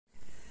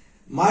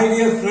My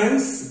dear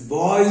friends,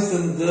 boys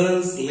and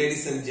girls,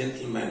 ladies and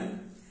gentlemen,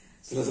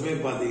 சில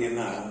சமயம்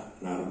பார்த்தீங்கன்னா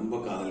நான் ரொம்ப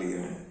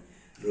காதலிக்கிறேன்,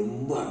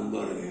 ரொம்ப அன்பா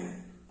இருக்கேன்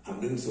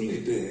அப்படின்னு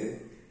சொல்லிட்டு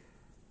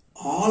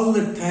all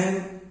the time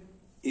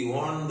you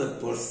want the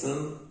person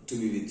to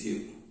be with you.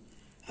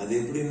 அது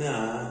எப்படின்னா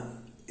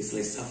it's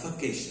like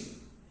suffocation.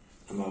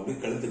 நம்ம அப்படியே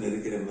கழுத்து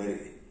நெருக்கிற மாதிரி.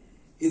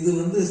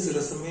 இது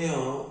சில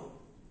சமயம்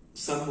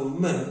some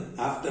women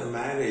after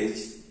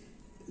marriage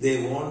they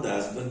want the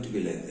husband to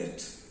be like that.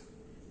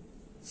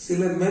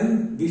 சில men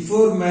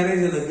before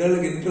marriage and the girl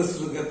interest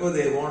இருக்கப்ப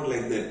they want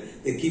like that.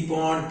 They keep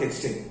on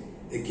texting.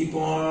 They keep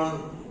on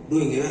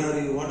doing. Where are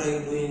you? What are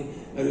you doing?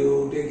 Are you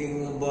taking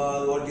a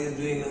bath? What is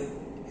doing?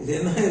 இது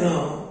என்ன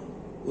ஆயிரும்?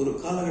 ஒரு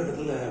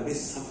காலகட்டத்தில் அப்படியே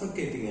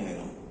suffocating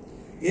ஆயிரும்.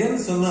 ஏன்னு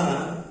சொன்னா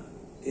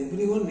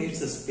everyone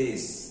needs a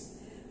space.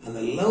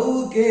 அந்த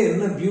லவ்க்கே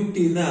என்ன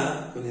பியூட்டினா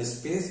கொஞ்சம்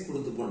ஸ்பேஸ்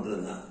கொடுத்து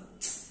பண்றதுதான்.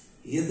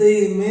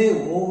 எதையுமே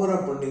ஓவரா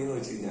பண்ணீங்கன்னு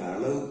வச்சுக்கோங்க,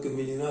 அளவுக்கு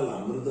மிஞ்சினால்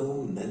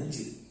அமிர்தமும்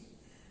நஞ்சு.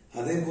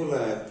 அதே போல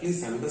please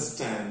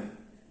understand,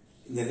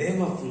 in the name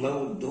of love,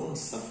 don't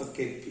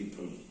suffocate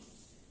people.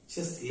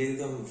 Just leave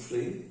them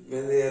free.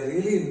 When they are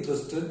really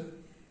interested,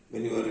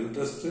 when you are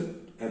interested,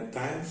 at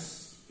times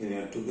when you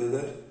are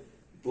together,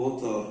 both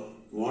are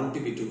want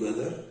to be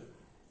together,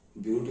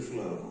 beautiful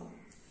இருக்கும்.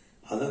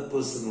 Other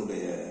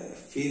பர்சனுடைய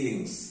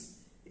feelings,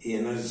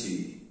 energy,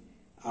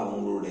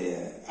 அவங்களுடைய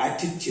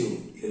attitude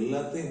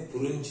எல்லாத்தையும்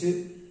புரிஞ்சு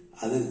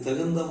அதுக்கு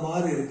தகுந்த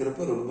மாதிரி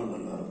இருக்கிறப்ப ரொம்ப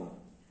நல்லா இருக்கும்.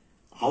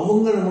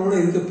 அவங்க நம்மளோட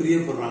இருக்க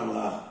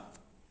பிரியப்படுறாங்களா,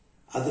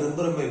 அது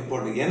ரொம்ப ரொம்ப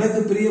இம்பார்ட்டன்ட். எனக்கு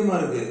பிரியமா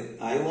இருக்கு,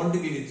 I want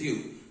to be with you,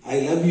 I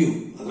love you,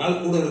 அதனால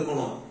கூட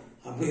இருக்கணும்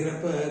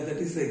அப்படிங்கிறப்ப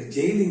that is like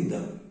ஜெயிலிங்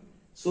them.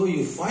 So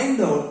you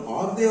find out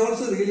R they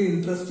also really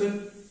interested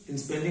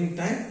in spending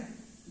time,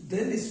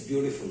 then it's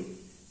beautiful.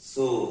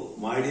 So,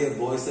 my dear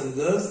boys and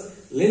girls,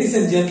 ladies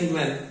and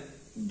gentlemen,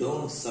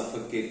 don't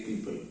suffocate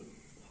people.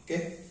 Okay?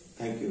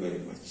 Thank you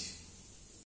very much.